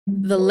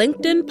The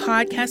LinkedIn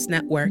Podcast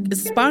Network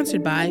is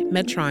sponsored by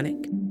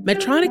Medtronic.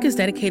 Medtronic is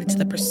dedicated to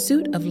the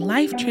pursuit of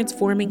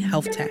life-transforming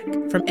health tech.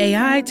 From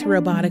AI to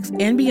robotics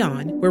and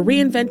beyond, we're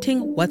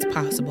reinventing what's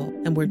possible,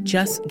 and we're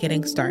just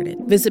getting started.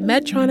 Visit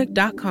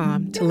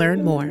Medtronic.com to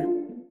learn more.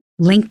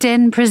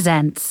 LinkedIn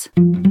presents.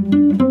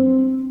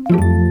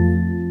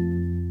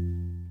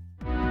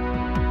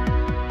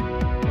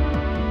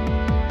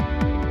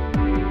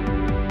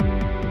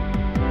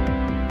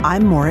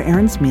 I'm Maura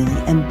Aarons-Mealy,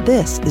 and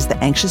this is The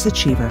Anxious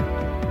Achiever,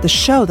 the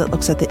show that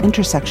looks at the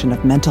intersection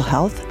of mental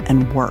health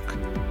and work,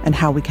 and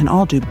how we can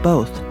all do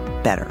both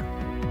better.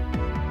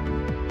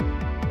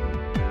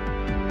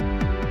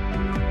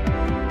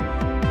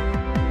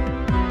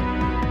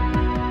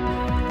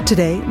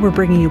 Today, we're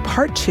bringing you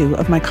part 2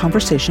 of my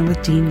conversation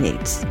with Dean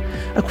Yates.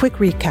 A quick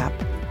recap.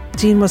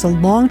 Dean was a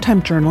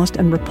longtime journalist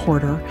and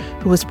reporter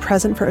who was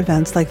present for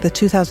events like the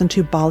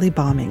 2002 Bali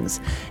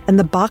bombings and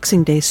the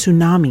Boxing Day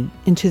tsunami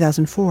in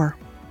 2004,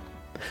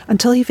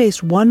 until he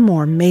faced one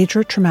more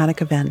major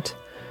traumatic event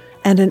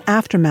and an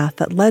aftermath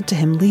that led to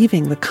him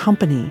leaving the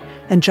company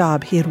and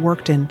job he had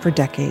worked in for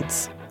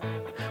decades.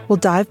 We'll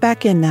dive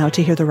back in now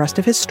to hear the rest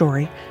of his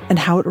story and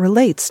how it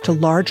relates to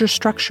larger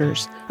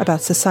structures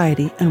about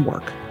society and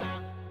work.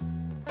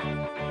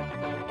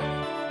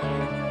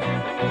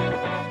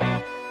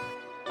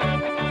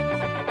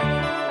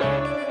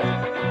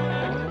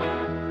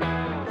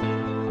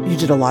 You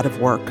did a lot of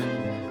work.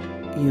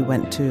 You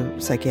went to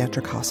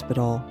psychiatric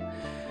hospital.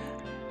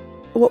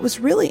 What was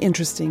really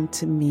interesting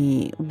to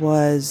me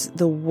was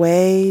the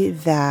way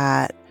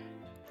that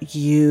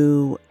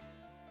you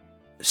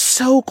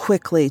so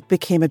quickly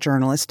became a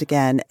journalist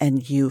again,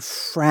 and you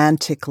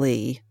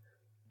frantically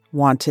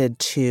wanted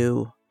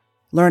to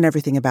learn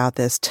everything about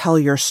this, tell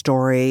your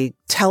story,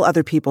 tell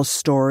other people's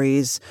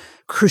stories,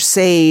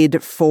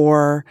 crusade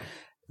for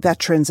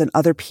veterans and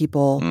other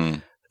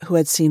people who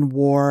had seen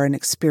war and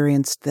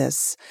experienced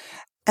this,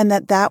 and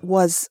that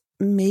was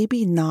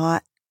maybe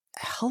not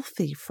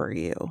healthy for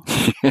you.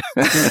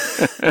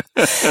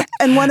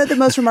 And one of the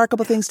most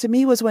remarkable things to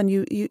me was when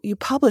you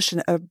published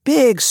a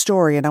big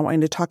story, and I want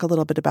you to talk a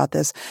little bit about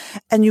this,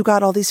 and you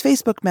got all these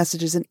Facebook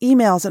messages and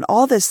emails and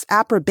all this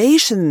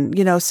approbation,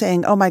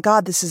 saying, "Oh my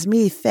God, this is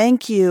me.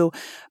 Thank you."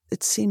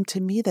 It seemed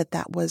to me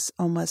that was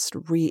almost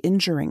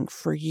re-injuring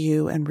for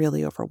you and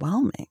really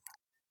overwhelming.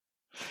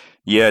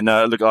 Yeah,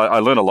 no, look, I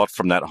learned a lot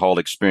from that whole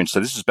experience. So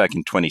this is back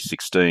in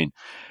 2016.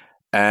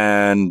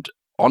 And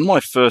on my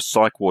first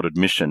psych ward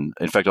admission,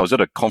 in fact, I was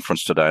at a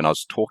conference today and I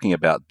was talking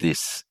about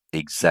this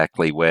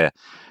exactly, where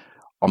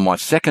on my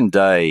second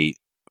day,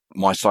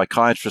 my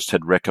psychiatrist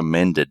had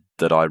recommended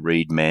that I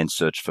read Man's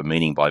Search for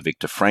Meaning by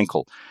Viktor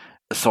Frankl.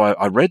 So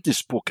I read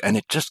this book and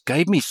it just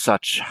gave me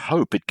such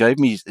hope.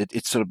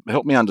 It sort of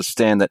helped me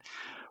understand that,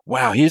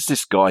 wow, here's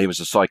this guy. He was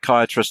a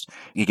psychiatrist.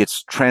 He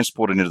gets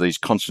transported into these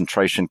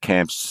concentration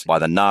camps by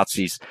the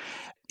Nazis.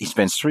 He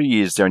spends 3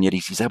 years there, and yet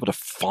he's able to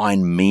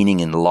find meaning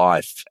in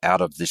life out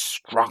of this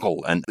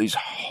struggle and these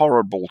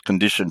horrible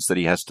conditions that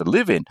he has to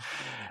live in.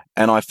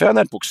 And I found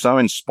that book so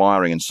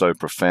inspiring and so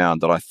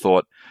profound that I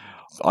thought,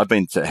 I've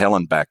been to hell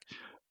and back,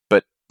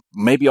 but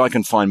maybe I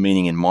can find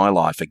meaning in my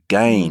life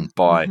again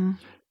by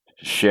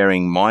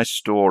sharing my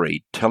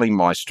story, telling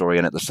my story,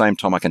 and at the same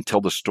time I can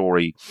tell the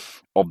story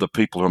of the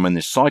people who I'm in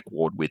this psych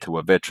ward with, who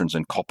are veterans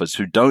and coppers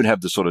who don't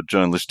have the sort of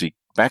journalistic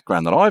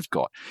background that I've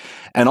got.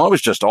 And I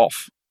was just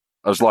off.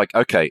 I was like,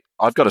 okay,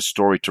 I've got a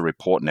story to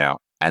report now,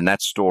 and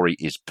that story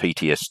is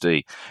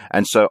PTSD.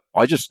 And so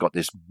I just got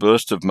this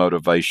burst of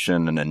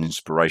motivation and an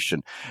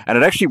inspiration. And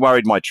it actually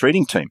worried my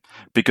treating team,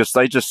 because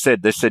they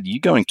said, you're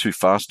going too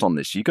fast on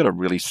this. You got to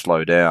really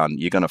slow down.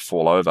 You're going to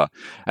fall over.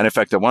 And in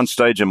fact, at one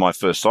stage in my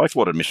first psych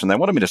ward admission, they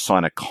wanted me to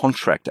sign a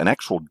contract, an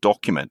actual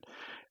document,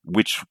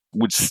 which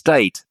would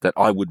state that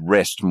I would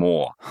rest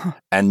more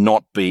and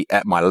not be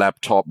at my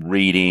laptop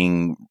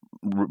reading,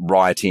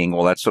 writing,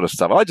 all that sort of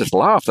stuff. I just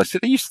laughed. I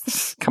said,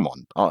 come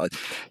on.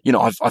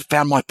 I've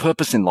found my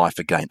purpose in life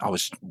again. I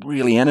was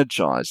really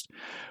energized.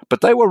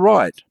 But they were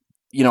right.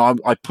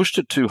 I pushed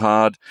it too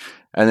hard.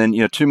 And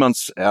then, 2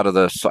 months out of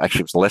actually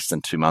it was less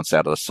than 2 months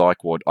out of the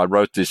psych ward, I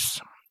wrote this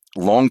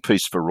long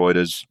piece for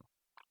Reuters,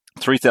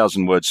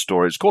 3,000-word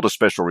story. It's called A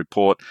Special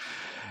Report.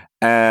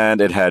 And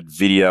it had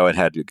video, it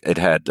had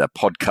a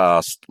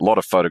podcast, a lot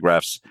of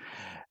photographs.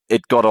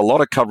 It got a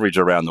lot of coverage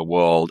around the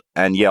world.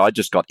 And yeah, I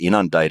just got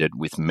inundated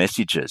with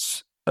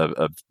messages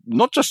of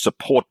not just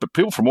support, but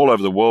people from all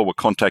over the world were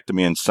contacting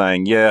me and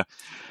saying, yeah,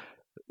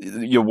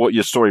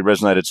 your story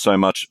resonated so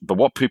much. But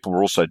what people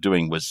were also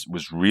doing was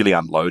really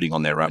unloading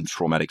on their own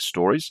traumatic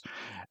stories.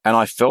 And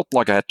I felt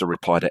like I had to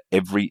reply to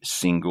every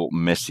single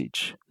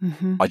message.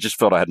 I just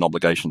felt I had an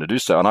obligation to do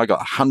so. And I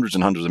got hundreds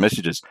and hundreds of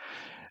messages.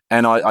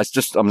 And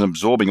I'm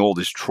absorbing all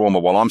this trauma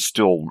while I'm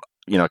still,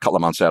 a couple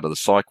of months out of the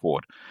psych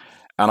ward.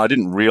 And I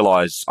didn't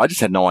realize, I just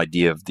had no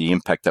idea of the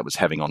impact that was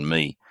having on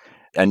me.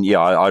 And yeah,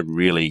 I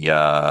really,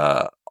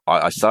 I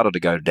started to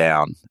go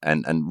down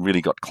and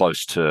really got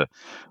close to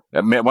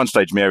At one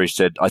stage, Mary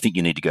said, I think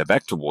you need to go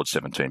back to Ward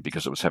 17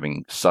 because it was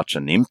having such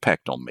an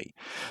impact on me.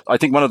 I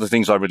think one of the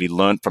things I really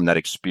learned from that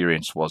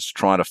experience was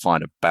trying to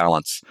find a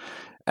balance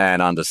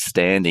and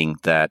understanding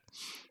that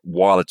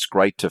while it's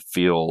great to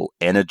feel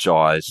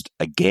energized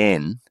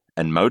again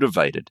and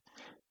motivated,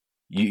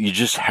 you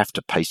just have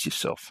to pace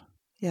yourself.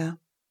 Yeah.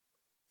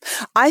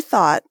 I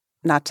thought,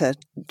 not to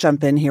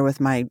jump in here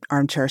with my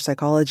armchair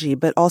psychology,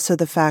 but also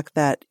the fact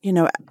that,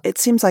 it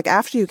seems like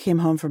after you came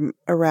home from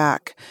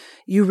Iraq,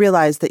 you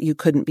realized that you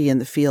couldn't be in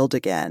the field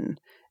again.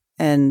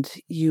 And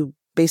you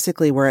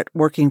basically were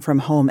working from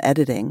home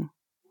editing.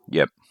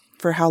 Yep.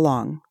 For how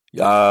long?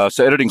 So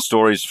editing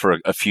stories for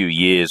a few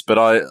years, but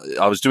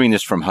I was doing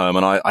this from home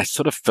and I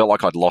sort of felt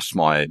like I'd lost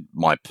my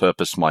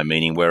purpose, my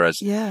meaning, whereas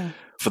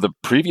for the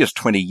previous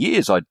 20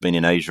 years I'd been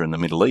in Asia and the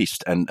Middle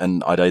East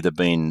and I'd either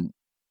been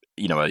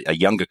a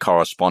younger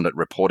correspondent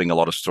reporting a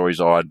lot of stories,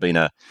 or I'd been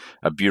a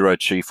bureau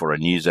chief or a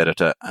news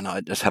editor, and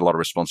I just had a lot of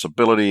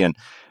responsibility, and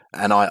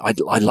I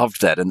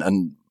loved that,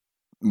 and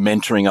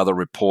mentoring other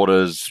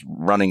reporters,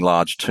 running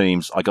large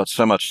teams. I got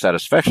so much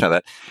satisfaction out of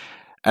that,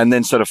 and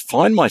then sort of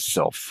find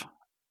myself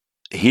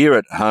here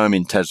at home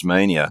in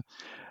Tasmania,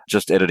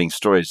 just editing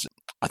stories.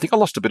 I think I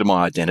lost a bit of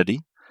my identity,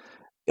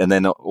 and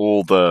then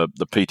all the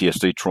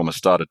PTSD trauma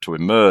started to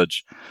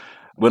emerge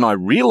when I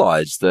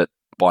realized that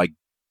by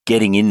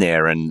getting in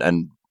there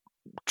and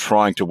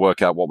trying to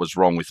work out what was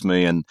wrong with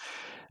me and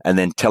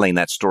then telling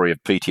that story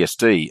of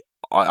PTSD,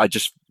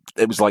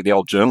 it was like the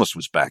old journalist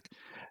was back.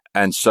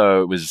 And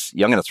so it was,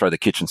 I'm going to throw the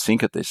kitchen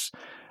sink at this,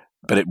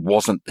 but it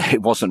wasn't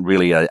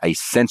really a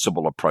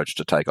sensible approach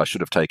to take. I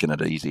should have taken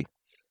it easy.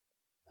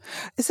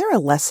 Is there a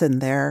lesson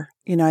there?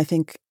 I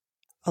think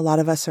a lot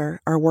of us, our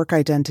work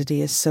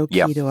identity is so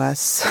key to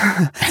us.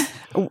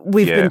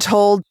 We've been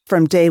told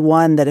from day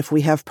one that if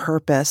we have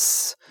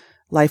purpose,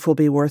 life will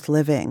be worth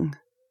living.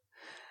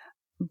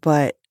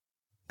 But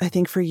I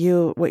think for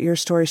you, what your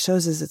story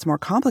shows is it's more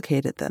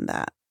complicated than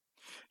that.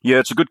 Yeah,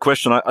 it's a good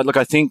question.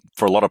 I think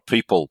for a lot of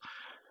people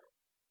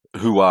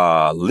who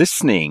are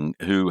listening,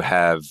 who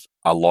have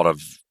a lot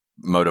of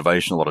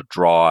motivation, a lot of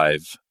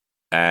drive,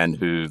 and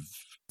who've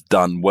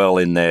done well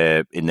in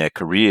their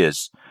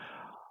careers,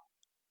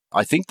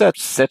 I think that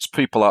sets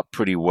people up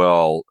pretty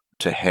well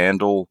to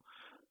handle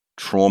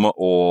trauma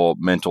or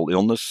mental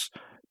illness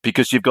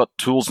because you've got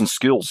tools and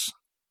skills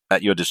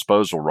at your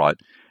disposal, right?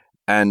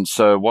 And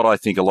so what I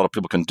think a lot of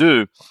people can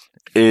do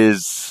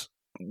is,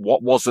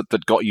 what was it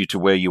that got you to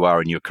where you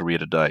are in your career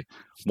today?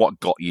 What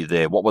got you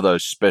there? What were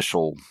those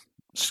special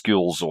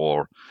skills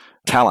or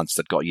talents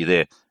that got you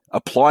there?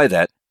 Apply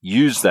that,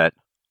 use that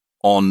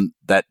on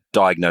that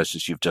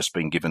diagnosis you've just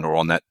been given or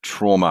on that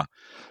trauma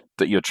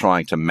that you're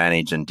trying to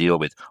manage and deal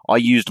with. I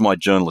used my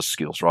journalist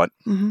skills, right?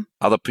 Mm-hmm.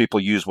 Other people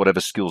use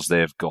whatever skills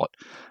they've got.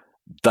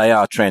 They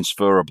are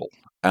transferable.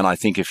 And I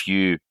think if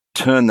you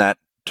turn that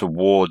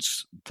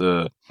towards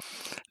the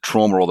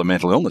trauma or the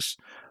mental illness,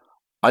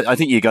 I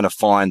think you're going to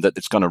find that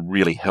it's going to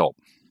really help.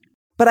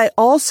 But I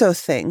also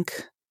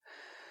think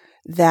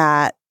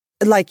that,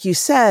 like you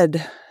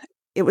said,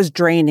 it was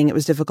draining. It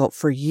was difficult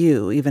for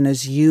you, even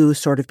as you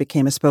sort of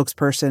became a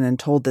spokesperson and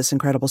told this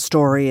incredible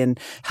story and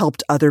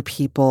helped other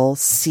people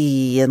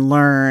see and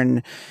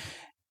learn,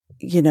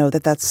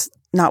 that's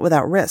not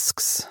without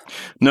risks.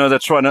 No,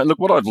 that's right. Now, look,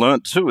 what I've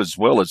learned too as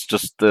well is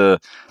just the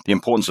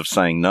importance of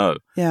saying no.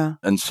 Yeah.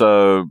 And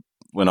so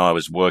when I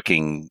was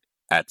working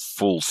at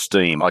full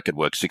steam, I could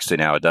work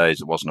 16-hour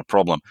days. It wasn't a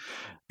problem.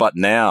 But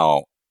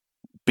now,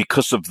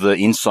 because of the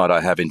insight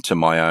I have into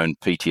my own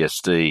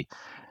PTSD,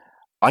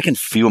 I can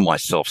feel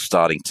myself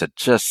starting to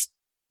just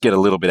get a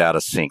little bit out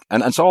of sync.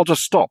 And so I'll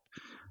just stop.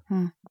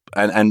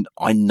 And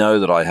I know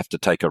that I have to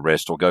take a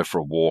rest or go for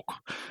a walk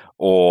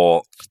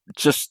or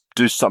just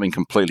do something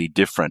completely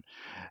different.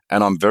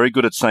 And I'm very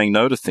good at saying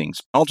no to things.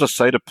 I'll just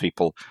say to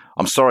people,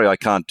 I'm sorry, I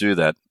can't do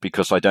that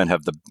because I don't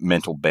have the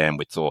mental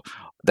bandwidth, or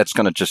that's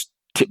going to just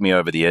tip me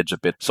over the edge a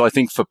bit. So I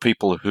think for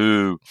people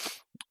who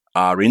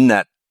are in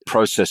that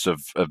process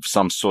of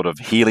some sort of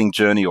healing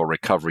journey or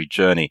recovery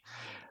journey,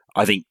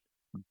 I think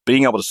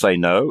being able to say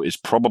no is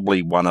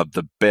probably one of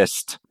the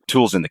best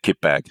tools in the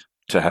kit bag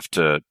to have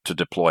to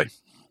deploy.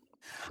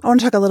 I want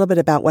to talk a little bit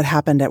about what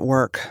happened at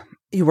work.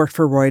 You worked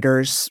for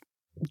Reuters,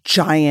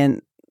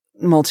 giant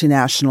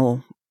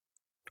multinational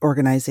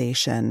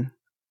organization.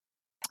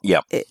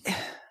 Yeah.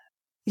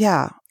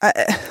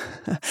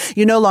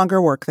 You no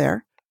longer work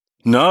there.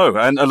 No.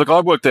 And look, I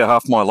worked there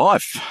half my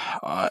life.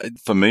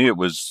 For me, it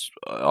was,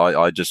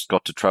 I just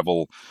got to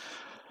travel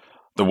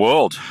the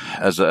world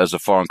as a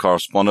foreign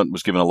correspondent,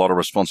 was given a lot of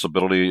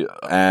responsibility,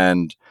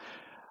 and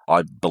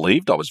I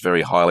believed I was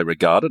very highly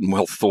regarded and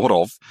well thought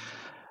of.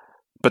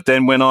 But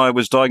then when I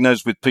was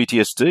diagnosed with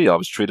PTSD, I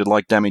was treated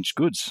like damaged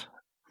goods.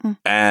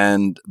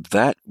 And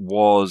that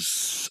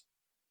was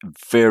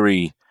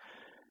very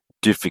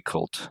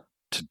difficult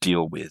to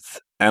deal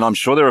with. And I'm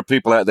sure there are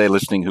people out there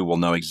listening who will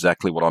know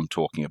exactly what I'm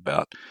talking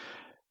about,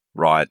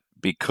 right?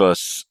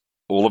 Because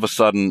all of a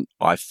sudden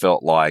I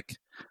felt like,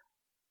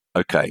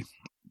 okay,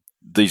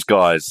 these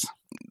guys,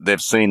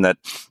 they've seen that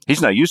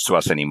he's no use to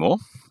us anymore.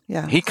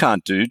 Yeah. He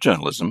can't do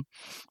journalism.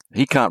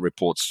 He can't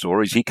report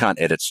stories. He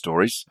can't edit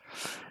stories.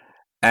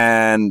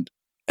 And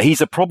he's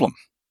a problem.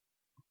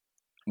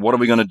 What are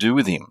we going to do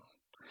with him?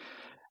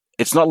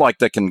 It's not like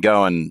they can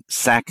go and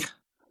sack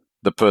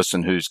the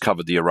person who's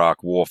covered the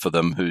Iraq war for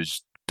them,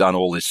 who's done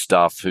all this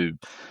stuff, who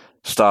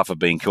staff are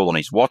being killed on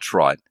his watch,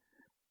 right?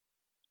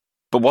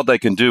 But what they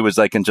can do is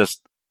they can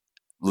just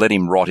let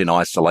him rot in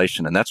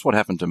isolation. And that's what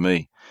happened to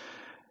me.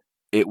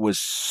 It was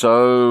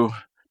so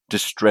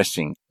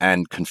distressing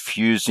and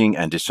confusing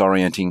and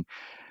disorienting.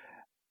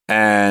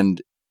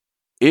 And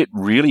it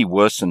really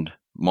worsened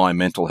my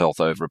mental health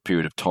over a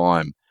period of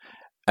time.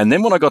 And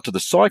then when I got to the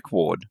psych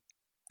ward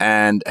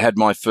and had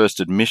my first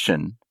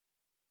admission,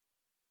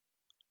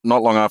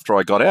 not long after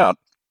I got out,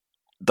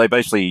 the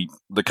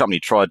company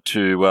tried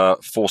to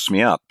force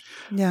me out.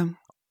 Yeah.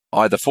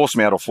 Either force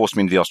me out or force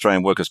me into the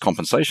Australian Workers'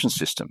 Compensation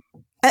System.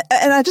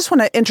 And I just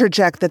want to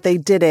interject that they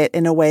did it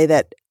in a way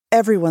that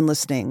everyone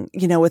listening,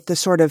 with the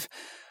sort of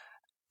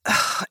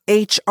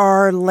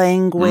HR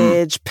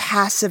language,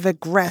 passive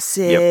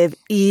aggressive,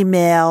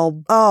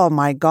 email. Oh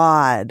my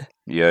God.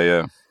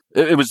 Yeah.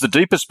 It was the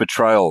deepest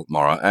betrayal,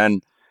 Maura.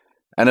 And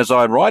as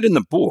I write in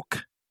the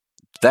book,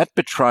 that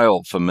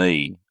betrayal for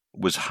me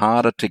was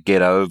harder to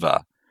get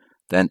over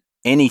than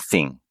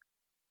anything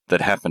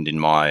that happened in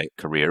my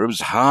career. It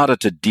was harder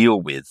to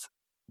deal with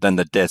than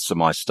the deaths of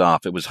my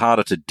staff. It was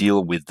harder to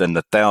deal with than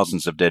the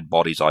thousands of dead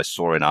bodies I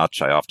saw in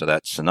Aceh after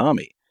that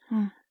tsunami.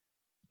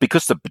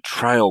 Because the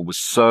betrayal was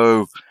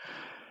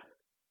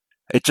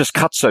it just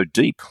cut so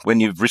deep. When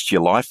you've risked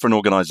your life for an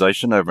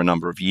organization over a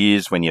number of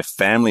years, when your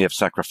family have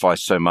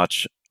sacrificed so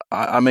much.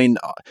 I mean,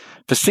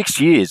 for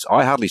 6 years,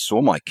 I hardly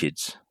saw my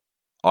kids.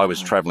 I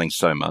was traveling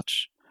so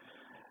much.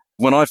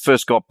 When I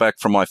first got back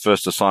from my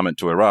first assignment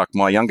to Iraq,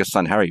 my youngest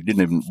son, Harry,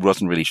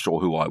 wasn't really sure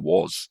who I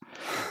was.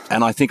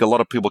 And I think a lot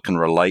of people can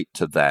relate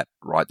to that,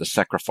 right? The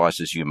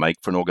sacrifices you make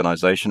for an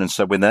organization. And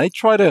so when they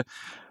try to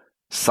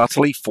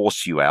subtly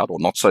force you out or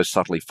not so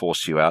subtly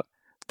force you out,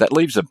 that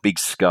leaves a big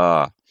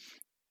scar.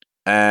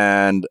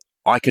 And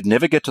I could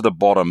never get to the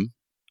bottom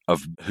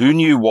of who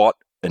knew what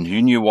and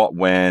who knew what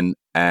when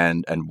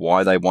and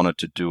why they wanted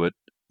to do it.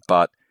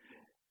 But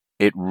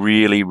it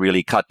really,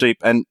 really cut deep.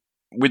 And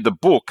with the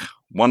book,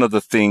 one of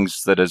the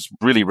things that has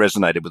really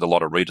resonated with a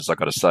lot of readers, I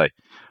got to say,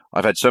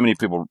 I've had so many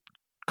people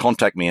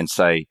contact me and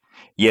say,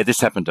 yeah, this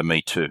happened to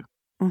me too.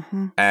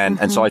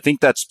 And so I think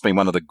that's been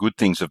one of the good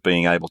things of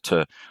being able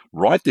to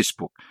write this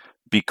book,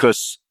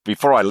 because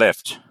before I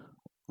left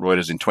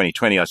Reuters in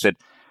 2020, I said,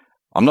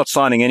 I'm not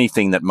signing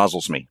anything that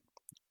muzzles me.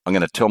 I'm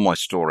going to tell my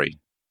story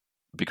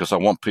because I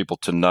want people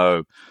to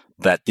know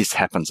that this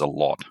happens a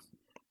lot.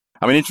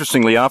 I mean,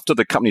 interestingly, after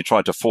the company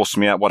tried to force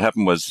me out, what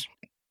happened was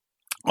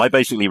I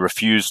basically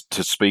refused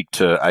to speak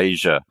to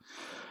Asia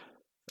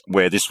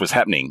where this was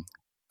happening.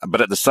 But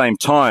at the same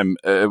time,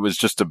 it was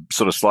just a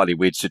sort of slightly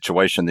weird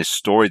situation. This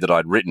story that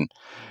I'd written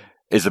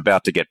is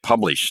about to get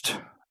published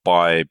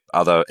by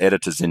other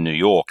editors in New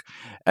York.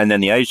 And then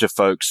the Asia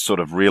folks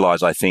sort of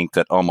realize, I think,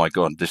 that, oh my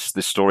God, this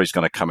story is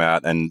going to come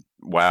out and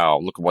wow,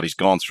 look at what he's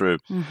gone through.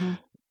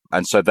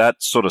 And so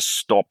that sort of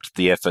stopped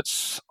the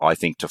efforts, I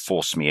think, to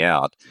force me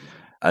out.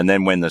 And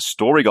then when the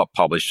story got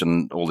published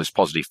and all this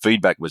positive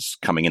feedback was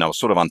coming in, I was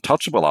sort of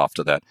untouchable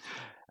after that.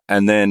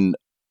 And then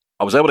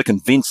I was able to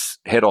convince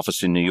head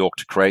office in New York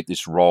to create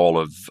this role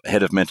of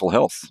head of mental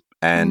health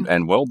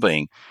and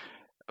well-being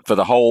for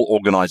the whole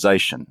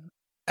organization.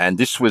 And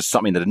this was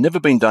something that had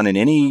never been done in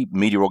any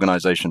media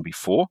organization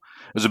before.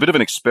 It was a bit of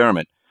an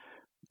experiment,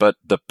 but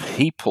the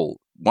people,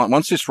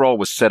 once this role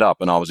was set up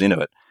and I was into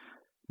it,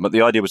 but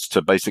the idea was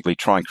to basically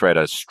try and create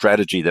a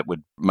strategy that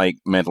would make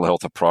mental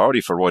health a priority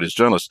for Reuters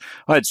journalists.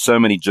 I had so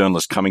many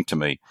journalists coming to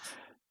me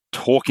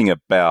talking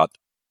about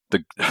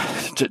the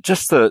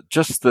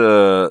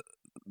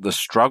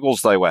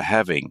struggles they were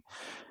having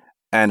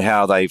and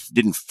how they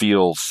didn't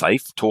feel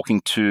safe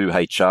talking to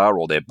HR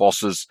or their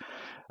bosses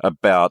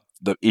about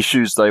the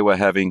issues they were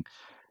having.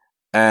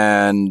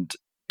 And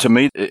to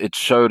me, it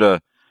showed there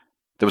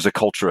was a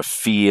culture of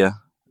fear.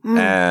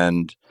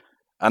 And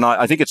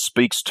I think it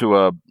speaks to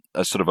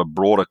a sort of a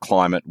broader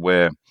climate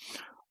where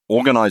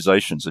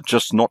organizations are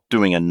just not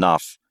doing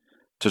enough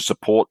to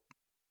support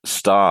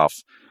staff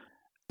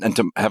and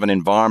to have an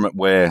environment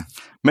where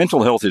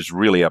mental health is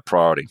really a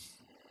priority.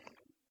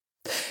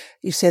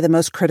 You say the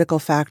most critical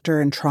factor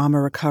in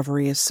trauma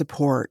recovery is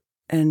support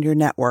and your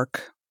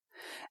network.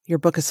 Your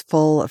book is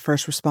full of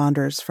first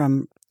responders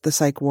from the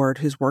psych ward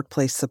whose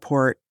workplace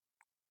support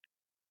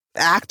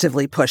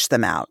actively pushed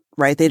them out,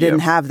 right? They didn't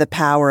have the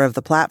power of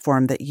the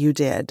platform that you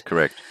did.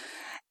 Correct.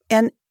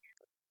 And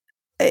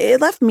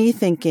it left me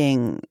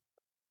thinking,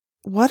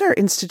 what are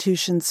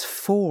institutions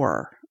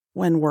for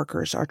when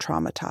workers are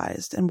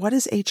traumatized? And what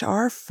is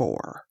HR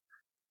for?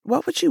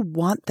 What would you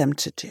want them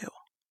to do?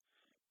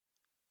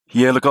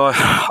 Yeah, look,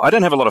 I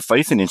don't have a lot of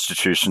faith in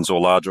institutions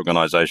or large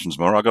organizations,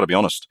 Maura. I've got to be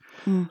honest.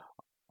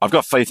 I've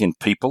got faith in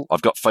people.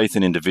 I've got faith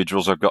in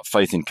individuals. I've got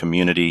faith in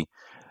community.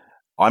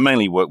 I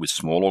mainly work with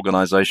small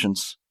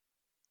organizations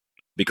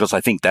because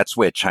I think that's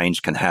where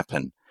change can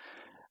happen.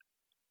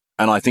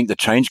 And I think the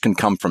change can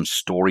come from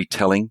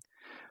storytelling,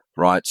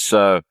 right?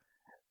 So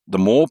the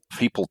more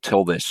people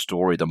tell their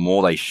story, the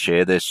more they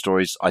share their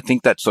stories. I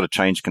think that sort of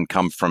change can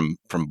come from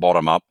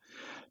bottom up,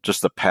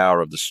 just the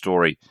power of the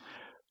story.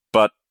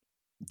 But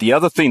the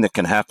other thing that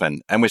can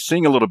happen, and we're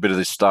seeing a little bit of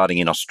this starting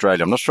in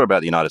Australia, I'm not sure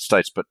about the United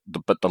States, but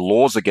the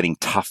laws are getting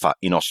tougher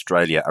in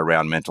Australia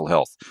around mental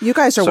health. You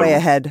guys are way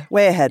ahead.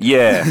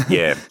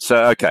 Yeah.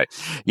 So, okay.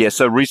 Yeah,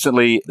 so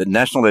recently the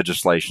national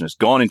legislation has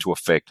gone into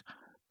effect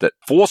that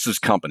forces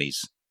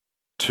companies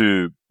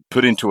to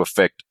put into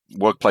effect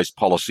workplace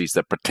policies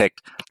that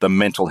protect the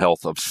mental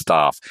health of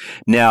staff.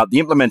 Now, the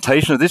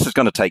implementation of this is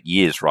going to take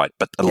years, right?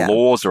 But the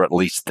laws are at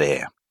least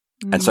there.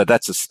 Mm. And so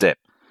that's a step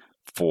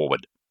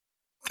forward.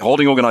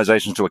 Holding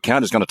organizations to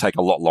account is going to take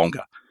a lot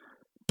longer.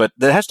 But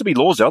there has to be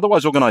laws there.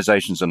 Otherwise,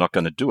 organizations are not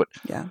going to do it.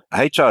 Yeah.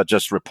 HR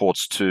just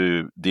reports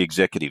to the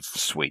executive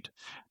suite.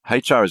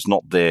 HR is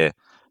not there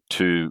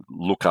to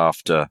look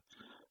after,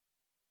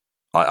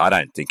 I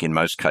don't think in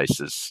most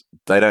cases,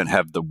 they don't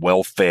have the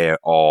welfare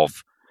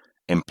of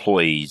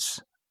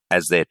employees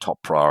as their top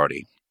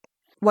priority.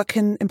 What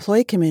can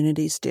employee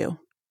communities do?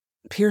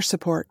 Peer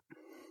support.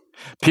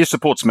 Peer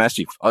support's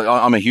massive.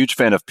 I'm a huge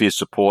fan of peer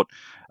support.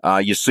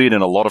 You see it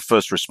in a lot of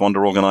first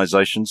responder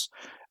organizations,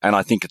 and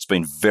I think it's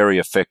been very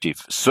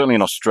effective. Certainly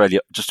in Australia,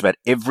 just about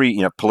every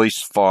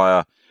police,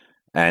 fire,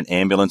 and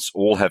ambulance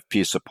all have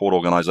peer support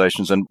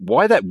organizations. And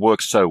why that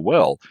works so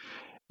well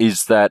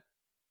is that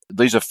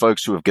these are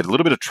folks who get a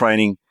little bit of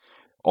training,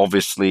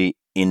 obviously,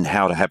 in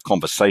how to have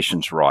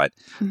conversations right.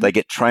 Mm-hmm. They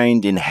get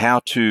trained in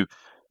how to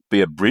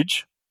be a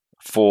bridge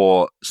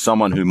for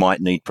someone who might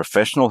need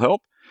professional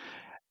help,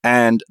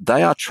 and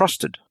they are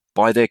trusted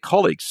by their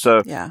colleagues.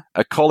 So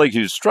a colleague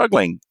who's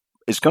struggling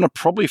is going to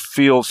probably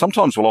will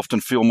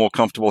often feel more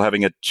comfortable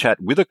having a chat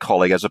with a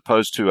colleague as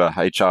opposed to a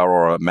HR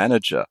or a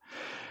manager.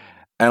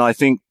 And I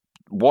think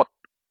what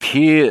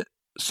peer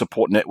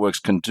support networks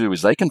can do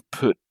is they can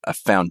put a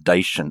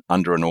foundation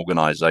under an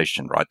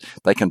organization, right?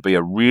 They can be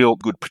a real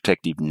good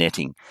protective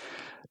netting.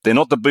 They're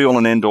not the be-all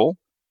and end-all,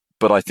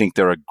 but I think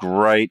they're a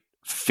great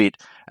fit.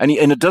 And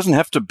it doesn't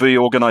have to be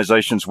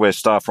organizations where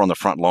staff are on the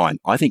front line.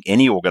 I think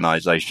any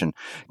organization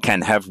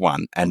can have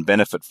one and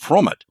benefit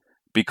from it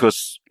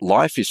because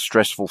life is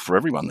stressful for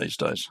everyone these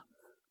days.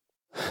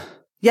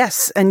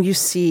 Yes, and you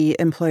see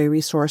employee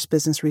resource,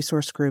 business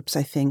resource groups,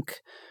 I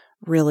think,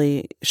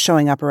 really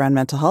showing up around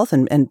mental health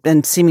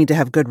and seeming to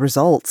have good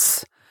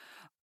results.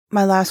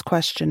 My last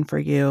question for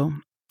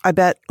you. I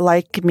bet,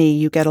 like me,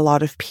 you get a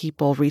lot of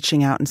people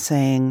reaching out and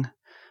saying,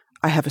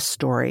 I have a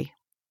story.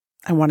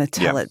 I want to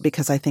tell it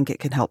because I think it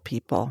can help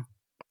people.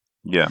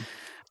 Yeah.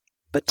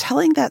 But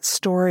telling that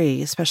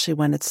story, especially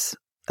when it's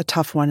a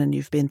tough one and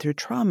you've been through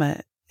trauma,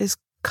 is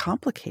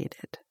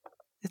complicated.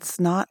 It's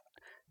not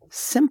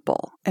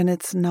simple. And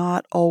it's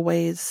not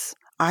always,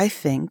 I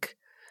think,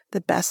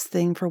 the best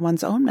thing for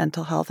one's own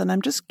mental health. And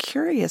I'm just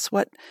curious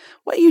what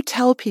you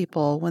tell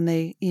people when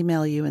they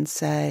email you and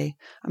say,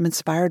 I'm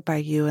inspired by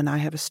you and I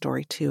have a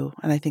story too.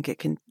 And I think it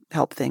can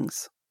help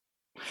things.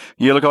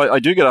 Yeah, look, I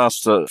do get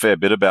asked a fair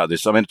bit about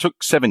this. I mean, it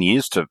took 7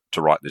 years to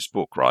write this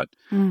book, right?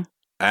 Mm.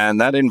 And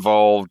that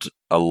involved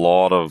a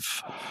lot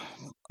of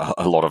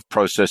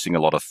processing,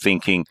 a lot of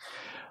thinking.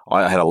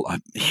 I had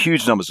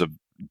huge numbers of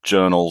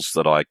journals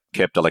that I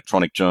kept,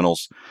 electronic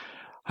journals.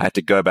 I had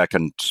to go back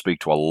and speak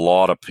to a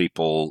lot of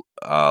people,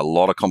 a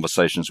lot of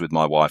conversations with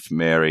my wife,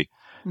 Mary.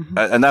 Mm-hmm.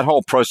 And that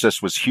whole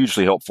process was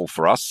hugely helpful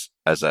for us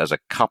as a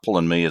couple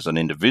and me as an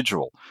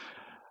individual.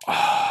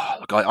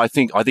 Look, I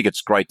think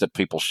it's great that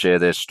people share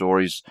their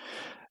stories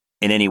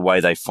in any way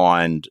they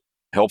find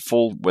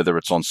helpful, whether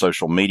it's on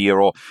social media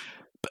or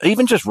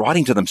even just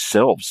writing to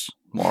themselves,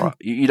 Maura.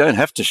 You don't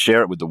have to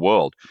share it with the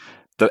world.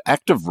 The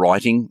act of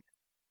writing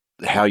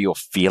how you're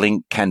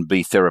feeling can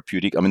be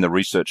therapeutic. I mean, the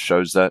research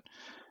shows that.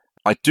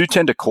 I do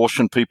tend to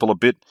caution people a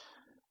bit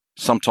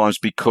sometimes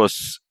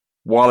because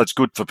while it's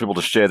good for people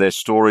to share their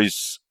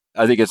stories,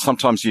 I think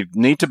sometimes you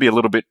need to be a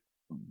little bit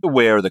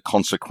aware of the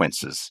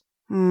consequences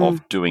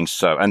of doing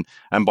so.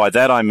 And by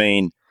that, I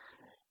mean,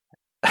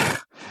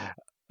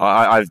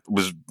 I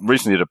was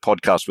recently at a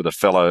podcast with a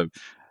fellow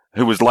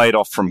who was laid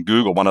off from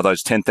Google, one of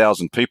those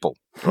 10,000 people,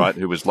 right,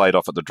 who was laid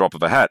off at the drop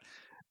of a hat.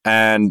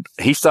 And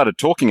he started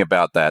talking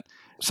about that.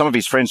 Some of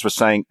his friends were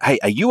saying, hey,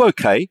 are you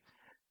okay?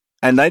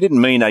 And they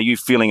didn't mean, are you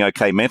feeling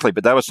okay mentally?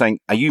 But they were saying,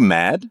 are you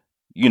mad?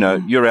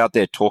 You're out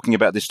there talking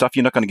about this stuff.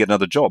 You're not going to get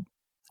another job.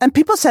 And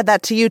people said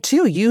that to you,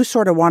 too. You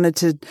sort of wanted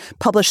to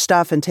publish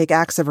stuff and take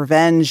acts of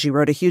revenge. You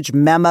wrote a huge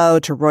memo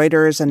to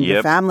Reuters, and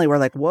your family were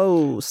like,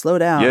 whoa, slow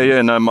down.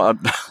 Yeah, no,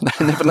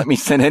 they never let me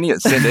send any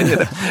of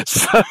that.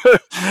 So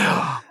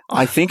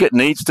I think it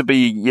needs to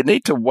be, you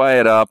need to weigh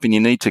it up and you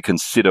need to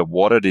consider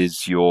what it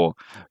is you're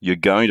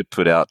going to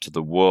put out to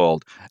the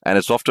world. And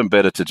it's often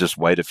better to just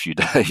wait a few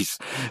days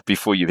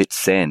before you hit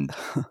send.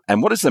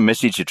 And what is the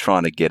message you're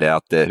trying to get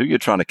out there, who you're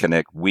trying to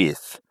connect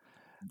with?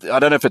 I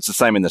don't know if it's the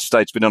same in the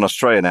States, but in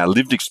Australia now,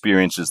 lived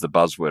experience is the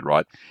buzzword,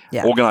 right?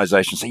 Yeah.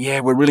 Organizations say, yeah,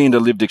 we're really into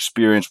lived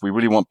experience. We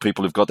really want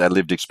people who've got that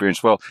lived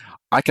experience. Well,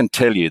 I can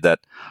tell you that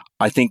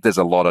I think there's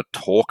a lot of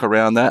talk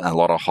around that and a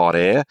lot of hot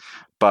air.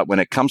 But when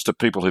it comes to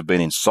people who've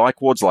been in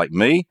psych wards like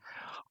me,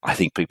 I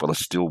think people are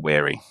still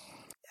wary.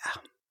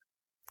 Yeah.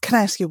 Can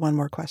I ask you one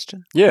more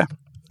question? Yeah.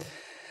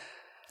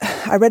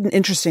 I read an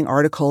interesting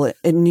article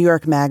in New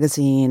York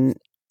Magazine,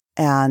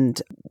 and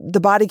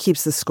The Body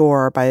Keeps the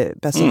Score by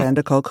Bessel van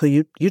der Kolk,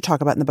 who you talk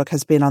about in the book,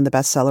 has been on the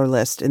bestseller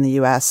list in the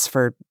U.S.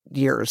 for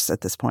years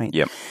at this point.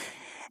 Yep.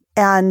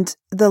 And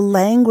the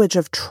language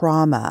of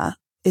trauma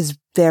is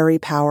very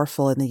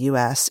powerful in the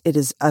U.S. It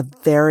is a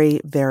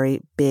very,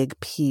 very big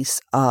piece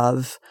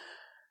of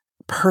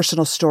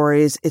personal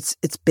stories. It's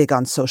big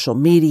on social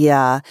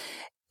media.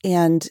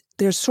 And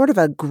there's sort of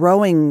a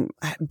growing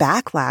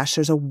backlash.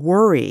 There's a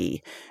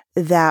worry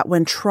that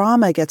when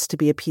trauma gets to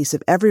be a piece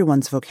of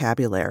everyone's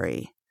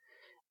vocabulary,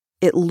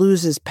 it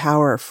loses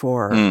power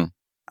for,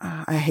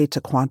 I hate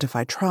to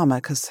quantify trauma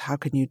because how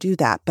can you do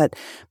that? But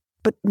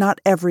not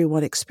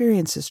everyone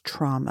experiences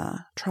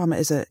trauma. Trauma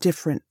is a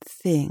different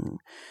thing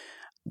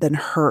than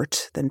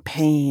hurt, than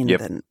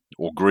pain,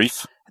 or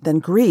grief. Than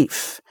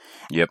grief.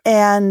 Yep.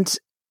 And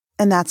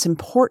that's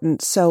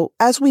important. So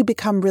as we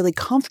become really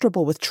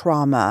comfortable with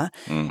trauma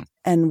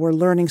and we're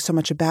learning so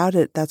much about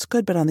it, that's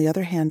good. But on the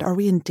other hand, are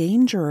we in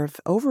danger of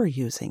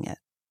overusing it?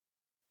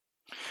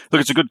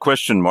 Look, it's a good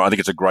question, Maura. I think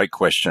it's a great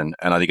question.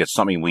 And I think it's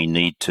something we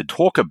need to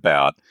talk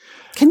about.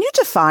 Can you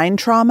define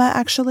trauma,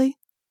 actually?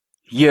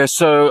 Yeah,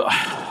 so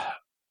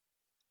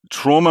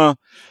trauma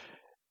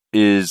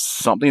is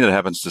something that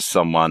happens to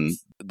someone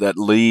that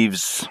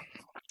leaves,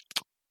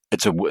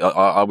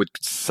 I would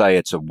say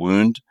it's a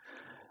wound.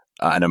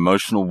 An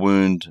emotional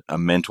wound, a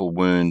mental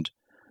wound,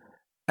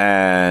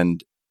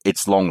 and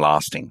it's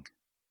long-lasting.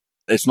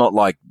 It's not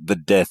like the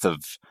death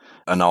of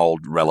an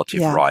old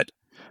relative, right?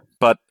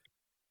 But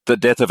the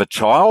death of a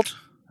child,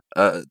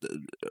 a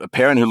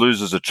parent who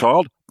loses a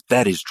child,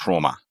 that is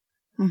trauma.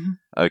 Mm-hmm.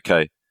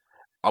 Okay.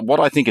 What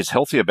I think is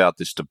healthy about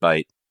this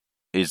debate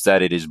is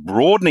that it is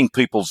broadening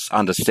people's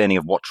understanding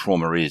of what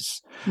trauma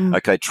is.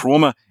 Okay,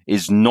 trauma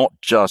is not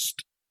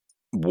just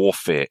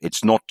warfare.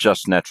 It's not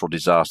just natural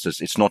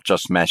disasters. It's not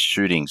just mass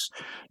shootings.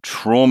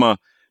 Trauma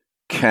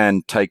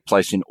can take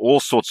place in all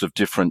sorts of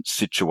different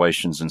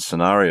situations and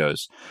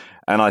scenarios.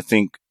 And I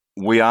think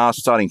we are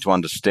starting to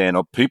understand,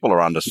 or people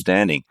are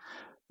understanding,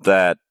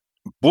 that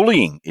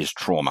bullying is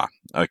trauma.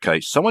 Okay,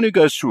 someone who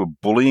goes through a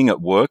bullying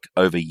at work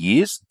over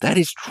years, that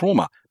is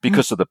trauma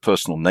because of the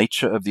personal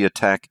nature of the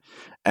attack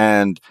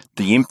and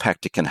the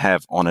impact it can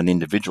have on an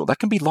individual. That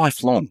can be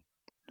lifelong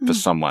for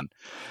someone.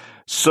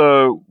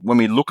 So when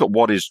we look at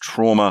what is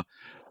trauma,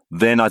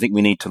 then I think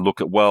we need to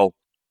look at, well,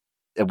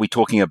 are we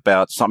talking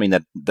about something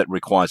that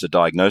requires a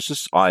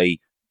diagnosis, i.e.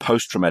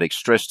 post-traumatic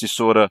stress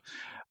disorder?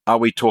 Are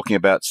we talking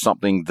about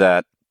something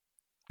that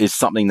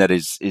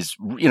is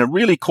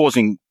really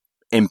causing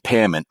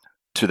impairment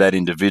to that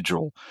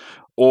individual?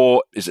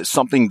 Or is it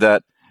something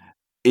that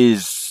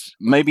is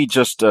maybe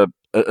just a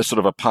sort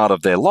of a part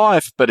of their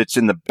life, but it's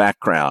in the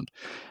background?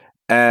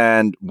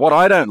 And what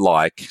I don't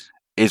like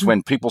is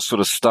when people sort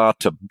of start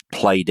to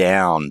play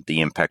down the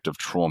impact of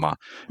trauma,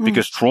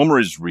 because trauma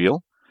is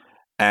real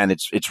and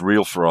it's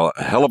real for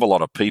a hell of a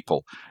lot of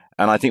people.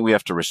 And I think we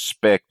have to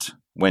respect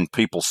when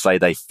people say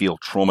they feel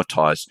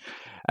traumatized.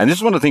 And this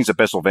is one of the things that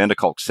Bessel van der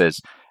Kolk says,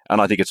 and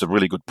I think it's a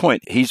really good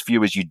point. His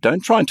view is you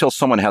don't try and tell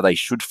someone how they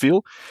should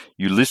feel.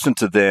 You listen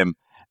to them,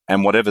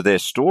 and whatever their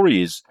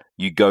story is,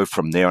 you go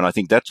from there. And I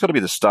think that's got to be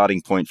the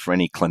starting point for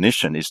any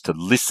clinician, is to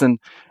listen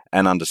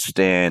and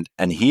understand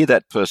and hear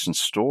that person's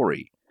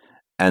story,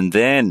 and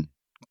then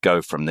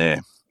go from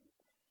there.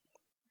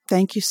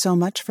 Thank you so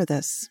much for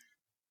this.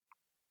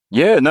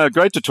 Yeah, no,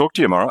 great to talk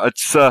to you, Maura.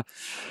 It's,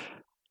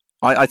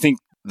 I think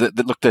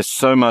that, look, there's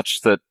so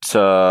much that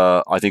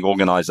I think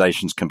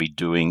organizations can be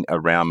doing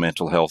around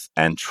mental health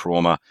and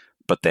trauma,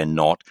 but they're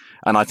not.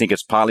 And I think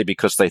it's partly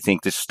because they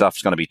think this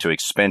stuff's going to be too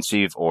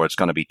expensive, or it's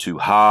going to be too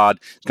hard,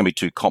 it's going to be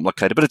too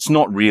complicated, but it's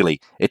not really.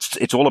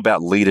 It's all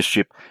about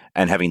leadership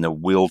and having the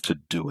will to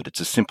do it.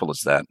 It's as simple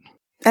as that.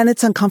 And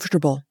it's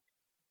uncomfortable.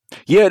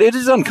 Yeah, it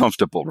is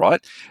uncomfortable,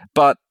 right?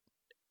 But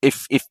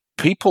if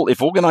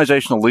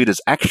organizational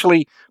leaders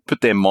actually put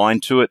their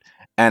mind to it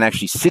and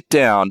actually sit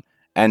down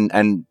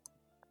and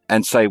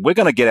say, we're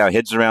going to get our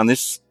heads around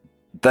this,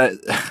 that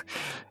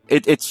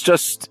it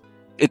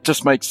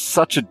just makes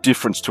such a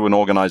difference to an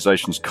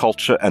organization's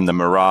culture and the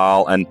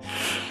morale, and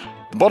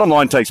the bottom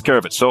line takes care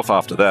of itself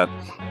after that.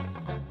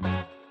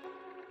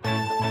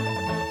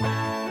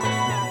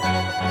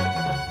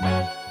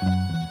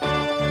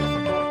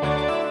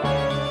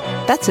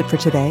 That's it for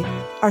today.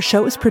 Our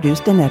show is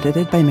produced and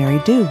edited by Mary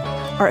Dew.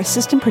 Our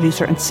assistant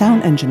producer and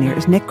sound engineer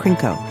is Nick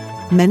Krinko.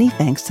 Many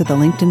thanks to the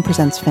LinkedIn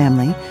Presents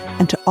family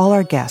and to all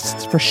our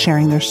guests for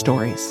sharing their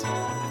stories.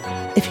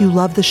 If you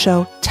love the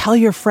show, tell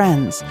your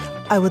friends.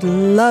 I would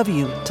love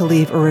you to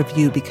leave a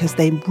review because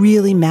they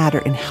really matter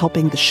in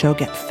helping the show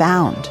get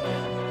found.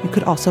 You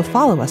could also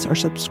follow us or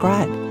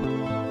subscribe.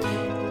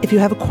 If you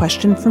have a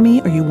question for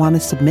me or you want to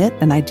submit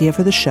an idea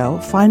for the show,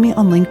 find me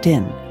on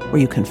LinkedIn,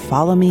 where you can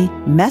follow me,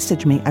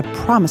 message me, I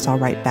promise I'll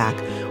write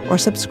back, or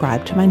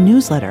subscribe to my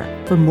newsletter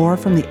for more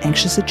from the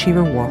Anxious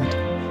Achiever world.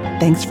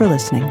 Thanks for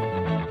listening.